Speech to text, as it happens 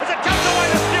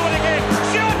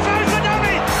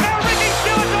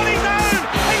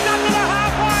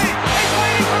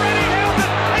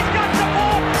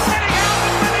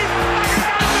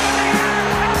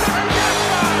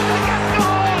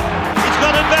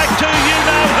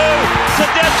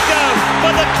Tedesco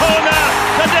for the corner.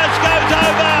 Tedesco's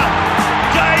over.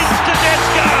 James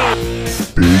Tedesco.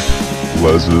 Big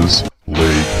Les's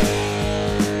League.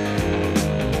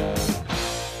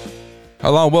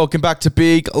 Hello and welcome back to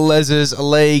Big Les's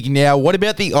League. Now, what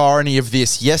about the irony of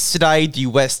this? Yesterday, the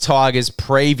West Tigers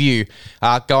preview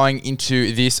going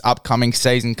into this upcoming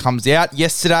season comes out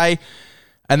yesterday.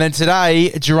 And then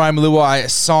today, Jarome Luai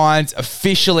signs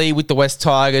officially with the West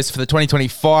Tigers for the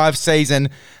 2025 season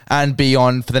and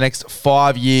beyond for the next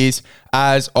 5 years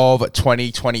as of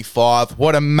 2025.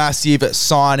 What a massive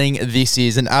signing this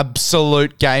is. An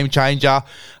absolute game changer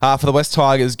for the West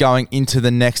Tigers going into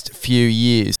the next few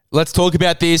years. Let's talk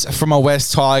about this from a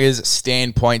West Tigers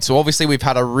standpoint. So obviously we've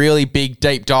had a really big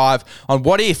deep dive on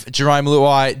what if Jarome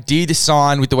Luai did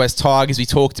sign with the West Tigers. We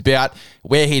talked about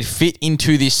where he'd fit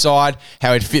into this side,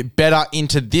 how he'd fit better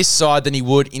into this side than he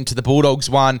would into the Bulldogs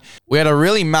one. We had a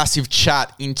really massive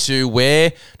chat into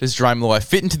where does Jarome Luai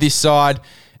fit into this side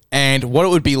and what it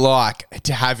would be like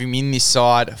to have him in this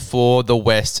side for the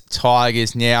West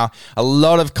Tigers. Now, a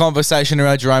lot of conversation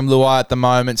around Jarome Luai at the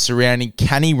moment surrounding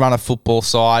can he run a football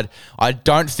side. I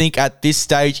don't think at this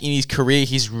stage in his career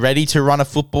he's ready to run a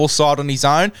football side on his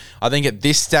own. I think at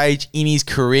this stage in his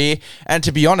career, and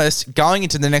to be honest, going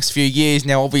into the next few years,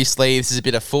 now obviously this is a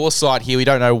bit of foresight here. We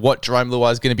don't know what Jarome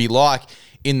Luai is going to be like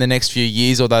in the next few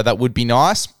years, although that would be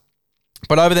nice.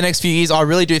 But over the next few years, I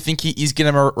really do think he is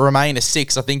going to remain a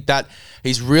 6. I think that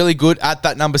he's really good at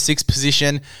that number 6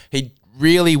 position. He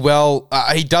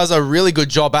does a really good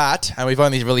job at, and we've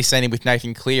only really seen him with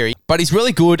Nathan Cleary, but he's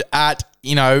really good at,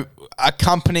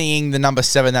 accompanying the number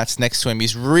 7 that's next to him.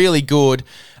 He's really good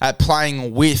at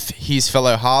playing with his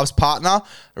fellow halves partner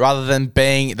rather than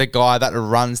being the guy that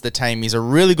runs the team. He's a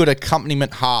really good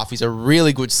accompaniment half. He's a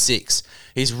really good 6.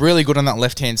 He's really good on that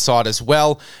left-hand side as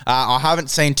well. I haven't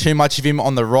seen too much of him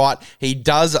on the right. He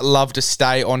does love to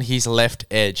stay on his left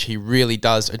edge. He really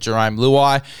does, Jarome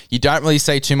Luai. You don't really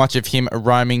see too much of him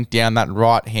roaming down that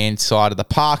right-hand side of the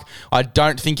park. I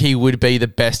don't think he would be the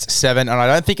best 7, and I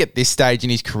don't think at this stage in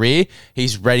his career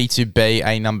he's ready to be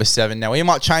a number 7. Now, we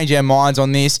might change our minds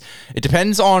on this. It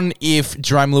depends on if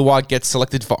Jarome Luai gets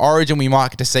selected for Origin. We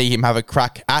might get to see him have a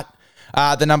crack at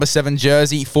the number 7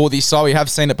 jersey for this side. We have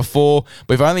seen it before.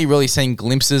 We've only really seen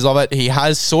glimpses of it. He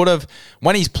has sort of,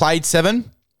 when he's played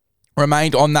 7,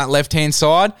 remained on that left-hand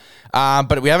side,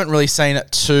 but we haven't really seen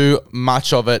too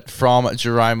much of it from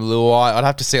Jarome Luai. I'd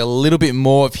have to see a little bit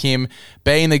more of him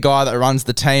being the guy that runs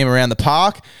the team around the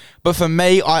park. But for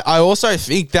me, I also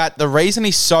think that the reason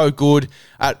he's so good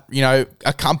at,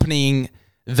 accompanying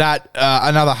that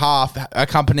another half,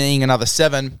 accompanying another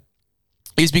 7,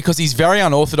 is because he's very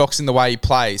unorthodox in the way he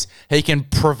plays. He can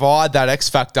provide that X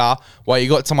factor while you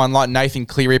got someone like Nathan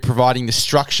Cleary providing the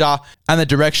structure and the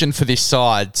direction for this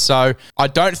side. So I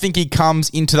don't think he comes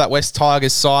into that West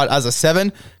Tigers side as a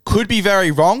 7. Could be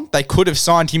very wrong. They could have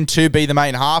signed him to be the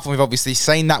main half, and we've obviously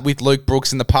seen that with Luke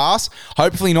Brooks in the past.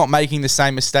 Hopefully not making the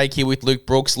same mistake here with Luke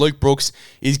Brooks. Luke Brooks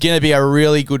is going to be a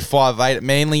really good 5'8" at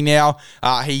Manly now.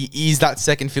 He is that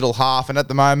second fiddle half, and at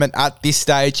the moment, at this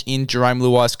stage in Jarome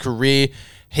Luai's career,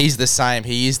 he's the same.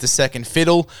 He is the second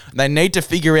fiddle. They need to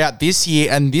figure out this year,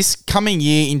 and this coming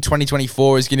year in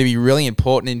 2024 is going to be really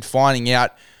important in finding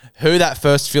out who that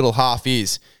first fiddle half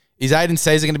is. Is Aiden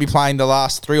Caesar going to be playing the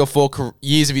last 3 or 4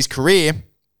 years of his career?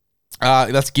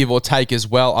 That's give or take as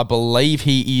well. I believe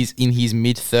he is in his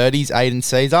mid-30s, Aiden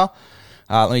Caesar.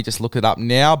 Let me just look it up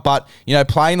now. But,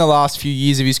 playing the last few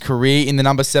years of his career in the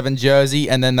number 7 jersey,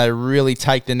 and then they really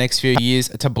take the next few years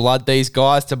to blood these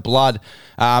guys, to blood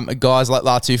guys like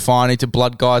Latu Finu, to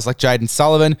blood guys like Jaden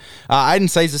Sullivan. Aiden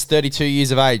Caesar's 32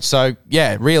 years of age. So,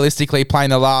 yeah, realistically,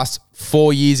 playing the last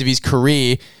 4 years of his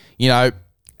career,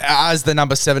 as the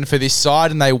number 7 for this side,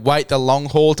 and they wait the long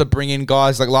haul to bring in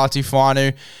guys like Latu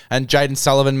Finu, and Jaden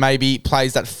Sullivan maybe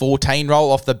plays that 14 role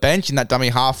off the bench in that dummy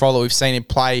half role that we've seen him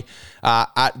play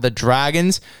at the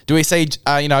Dragons. Do we see,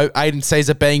 Aiden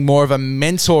Caesar being more of a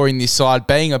mentor in this side,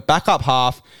 being a backup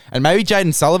half, and maybe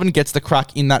Jaden Sullivan gets the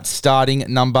crack in that starting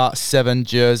number 7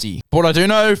 jersey? But what I do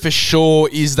know for sure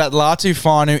is that Latu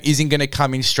Finu isn't going to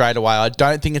come in straight away. I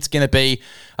don't think it's going to be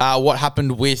what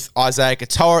happened with Isaiah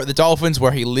Katoa at the Dolphins,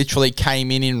 where he literally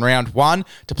came in round 1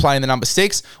 to play in the number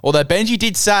 6. Although Benji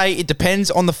did say it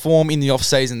depends on the form in the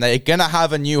offseason. They're going to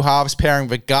have a new halves pairing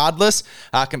regardless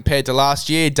compared to last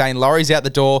year. Dane Laurie's out the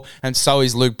door, and so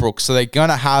is Luke Brooks. So they're going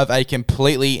to have a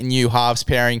completely new halves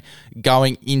pairing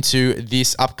going into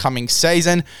this upcoming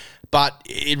season. but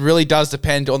it really does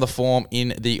depend on the form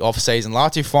in the offseason.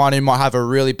 Latu Fainu might have a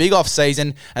really big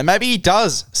offseason, and maybe he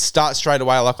does start straight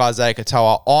away like Isaiah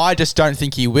Katoa. I just don't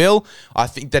think he will. I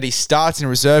think that he starts in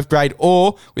reserve grade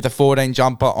or with a 14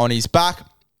 jumper on his back.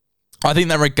 I think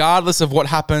that regardless of what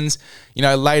happens,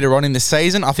 later on in the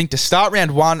season, I think to start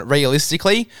round one,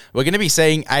 realistically, we're going to be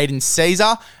seeing Aiden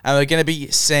Caesar and we're going to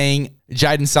be seeing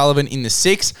Jaden Sullivan in the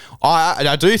 6.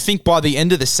 I do think by the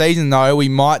end of the season, though, we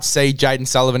might see Jaden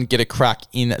Sullivan get a crack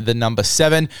in the number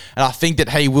 7. And I think that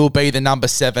he will be the number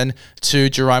 7 to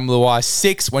Jarome Luai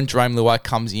 6 when Jarome Luai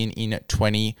comes in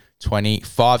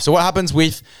 2025. So what happens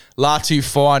with Latu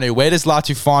Fainu? Where does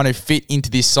Latu Fainu fit into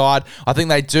this side? I think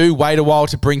they do wait a while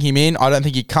to bring him in. I don't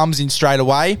think he comes in straight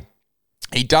away.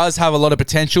 He does have a lot of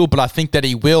potential, but I think that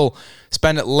he will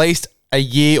spend at least a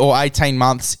year or 18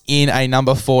 months in a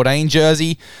number 14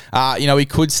 jersey. We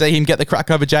could see him get the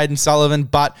crack over Jaden Sullivan,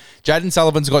 but Jaden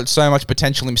Sullivan's got so much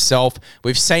potential himself.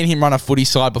 We've seen him run a footy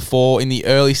side before in the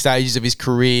early stages of his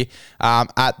career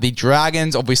at the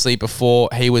Dragons, obviously before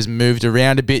he was moved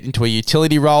around a bit into a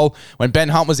utility role. When Ben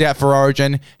Hunt was out for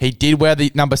Origin, he did wear the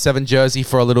number 7 jersey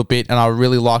for a little bit, and I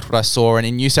really liked what I saw. And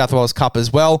in New South Wales Cup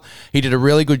as well, he did a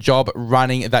really good job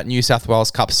running that New South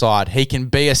Wales Cup side. He can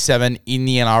be a 7 in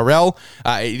the NRL.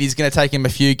 It is going to take him a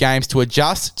few games to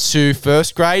adjust to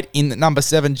first grade in the number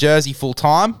 7 jersey full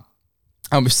time.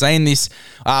 And we've seen this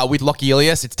with Lockie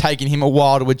Ilias. It's taken him a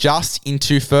while to adjust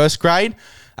into first grade.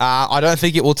 I don't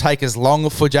think it will take as long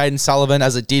for Jaden Sullivan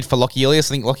as it did for Lockie Ilias.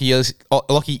 I think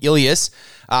Lockie Ilias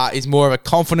is more of a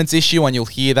confidence issue, and you'll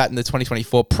hear that in the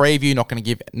 2024 preview. Not going to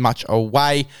give much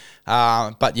away.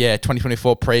 But yeah,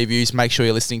 2024 previews, make sure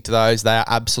you're listening to those. They are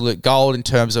absolute gold in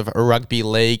terms of rugby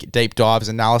league deep dives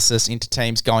analysis into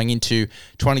teams going into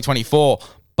 2024.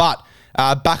 But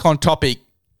back on topic,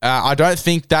 I don't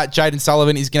think that Jaden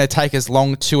Sullivan is going to take as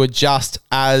long to adjust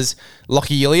as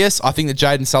Lockie Ilias. I think that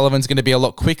Jaden Sullivan's going to be a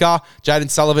lot quicker. Jaden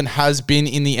Sullivan has been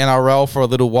in the NRL for a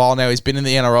little while now. He's been in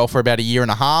the NRL for about a year and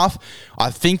a half.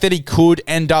 I think that he could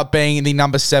end up being the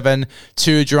number 7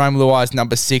 to Jarome Luai's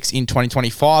number 6 in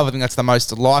 2025. I think that's the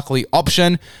most likely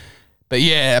option. But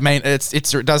yeah, I mean, it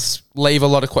does leave a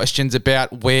lot of questions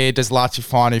about where does Latu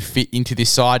Fainu fit into this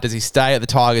side. Does he stay at the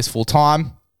Tigers full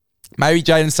time? Maybe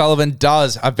Jaden Sullivan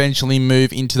does eventually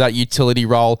move into that utility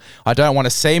role. I don't want to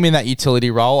see him in that utility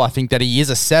role. I think that he is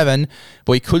a 7,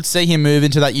 but we could see him move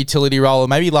into that utility role. Or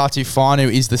maybe Latu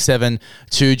Fainu is the 7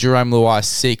 to Jarome Luai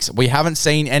 6. We haven't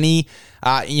seen any,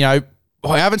 I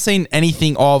haven't seen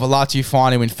anything of Latu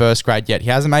Fainu in first grade yet. He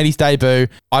hasn't made his debut.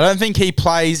 I don't think he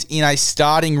plays in a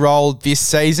starting role this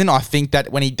season. I think that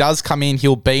when he does come in,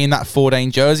 he'll be in that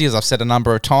 14 jersey, as I've said a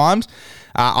number of times.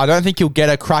 I don't think he'll get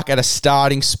a crack at a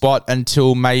starting spot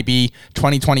until maybe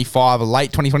 2025,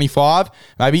 late 2025,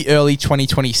 maybe early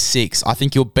 2026. I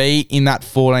think he'll be in that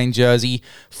 14 jersey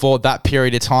for that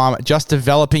period of time, just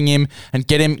developing him and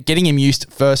getting him used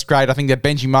to first grade. I think that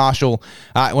Benji Marshall,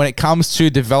 when it comes to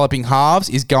developing halves,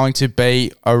 is going to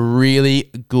be a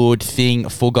really good thing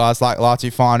for guys like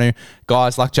Latu Fainu,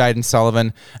 guys like Jaden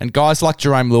Sullivan, and guys like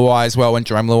Jarome Luai as well when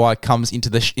Jarome Luai comes into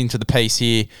the piece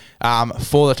here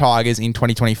for the Tigers in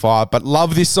 2025. But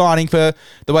love this signing for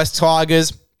the West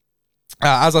Tigers.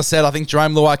 As I said, I think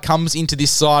Jarome Luai comes into this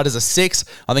side as a 6.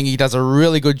 I think he does a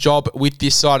really good job with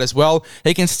this side as well.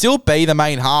 He can still be the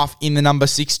main half in the number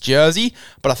 6 jersey,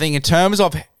 but I think in terms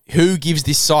of who gives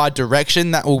this side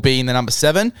direction, that will be in the number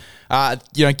 7.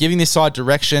 Giving this side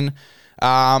direction,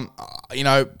 Jarome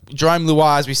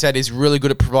Luai, as we said, is really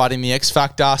good at providing the X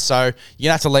factor. So you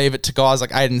have to leave it to guys like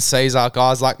Aiden Caesar,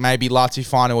 guys like maybe Latu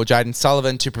Fainu or Jaden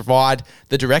Sullivan to provide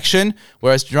the direction.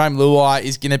 Whereas Jarome Luai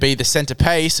is going to be the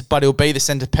centerpiece, but he'll be the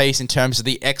centerpiece in terms of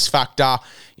the X factor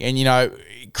and,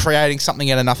 creating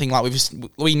something out of nothing. Like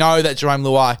we know that Jarome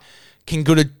Luai can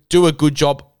do a good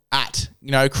job at,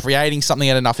 creating something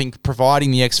out of nothing,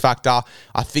 providing the X factor.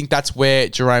 I think that's where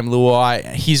Jarome Luai,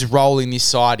 his role in this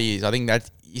side is. I think that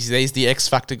he's the X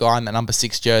factor guy in the number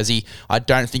 6 jersey. I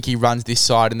don't think he runs this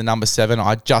side in the number 7.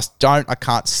 I just don't. I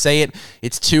can't see it.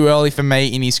 It's too early for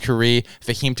me in his career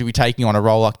for him to be taking on a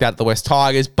role like that at the West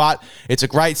Tigers, but it's a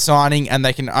great signing and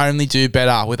they can only do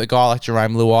better with a guy like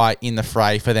Jarome Luai in the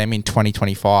fray for them in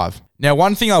 2025. Now,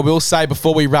 one thing I will say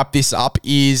before we wrap this up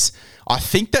is I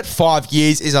think that 5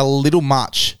 years is a little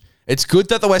much. It's good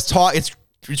that the West Tigers,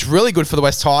 it's really good for the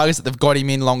West Tigers that they've got him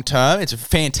in long term. It's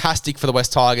fantastic for the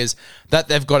West Tigers that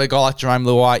they've got a guy like Jarome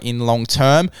Luai in long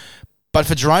term. But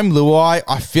for Jarome Luai,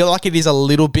 I feel like it is a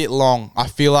little bit long. I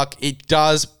feel like it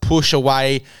does push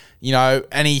away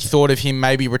any thought of him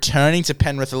maybe returning to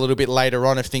Penrith a little bit later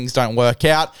on if things don't work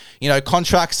out.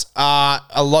 Contracts are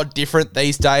a lot different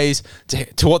these days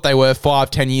to what they were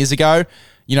 5-10 years ago.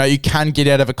 You can get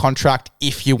out of a contract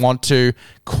if you want to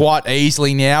quite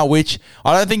easily now, which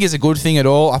I don't think is a good thing at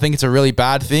all. I think it's a really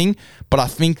bad thing. But I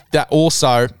think that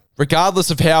also, regardless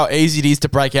of how easy it is to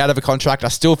break out of a contract, I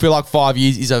still feel like 5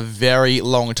 years is a very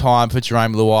long time for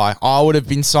Jarome Luai. I would have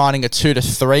been signing a 2 to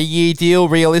 3 year deal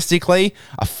realistically.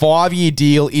 A 5-year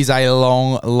deal is a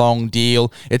long, long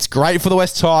deal. It's great for the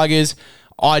West Tigers.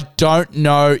 I don't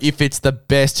know if it's the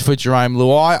best for Jarome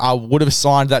Luai. I would have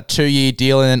signed that 2-year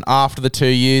deal and then after the 2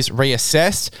 years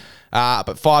reassessed.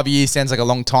 But 5 years sounds like a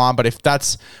long time. But if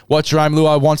that's what Jarome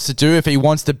Luai wants to do, if he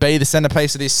wants to be the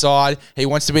centerpiece of this side, he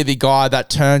wants to be the guy that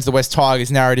turns the West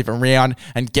Tigers narrative around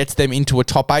and gets them into a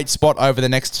top 8 spot over the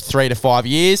next 3 to 5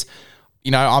 years,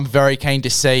 I'm very keen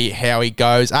to see how he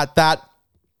goes at that.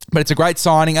 But it's a great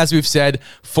signing, as we've said,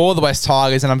 for the West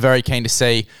Tigers, and I'm very keen to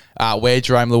see where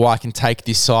Jarome Luai can take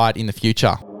this side in the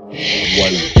future.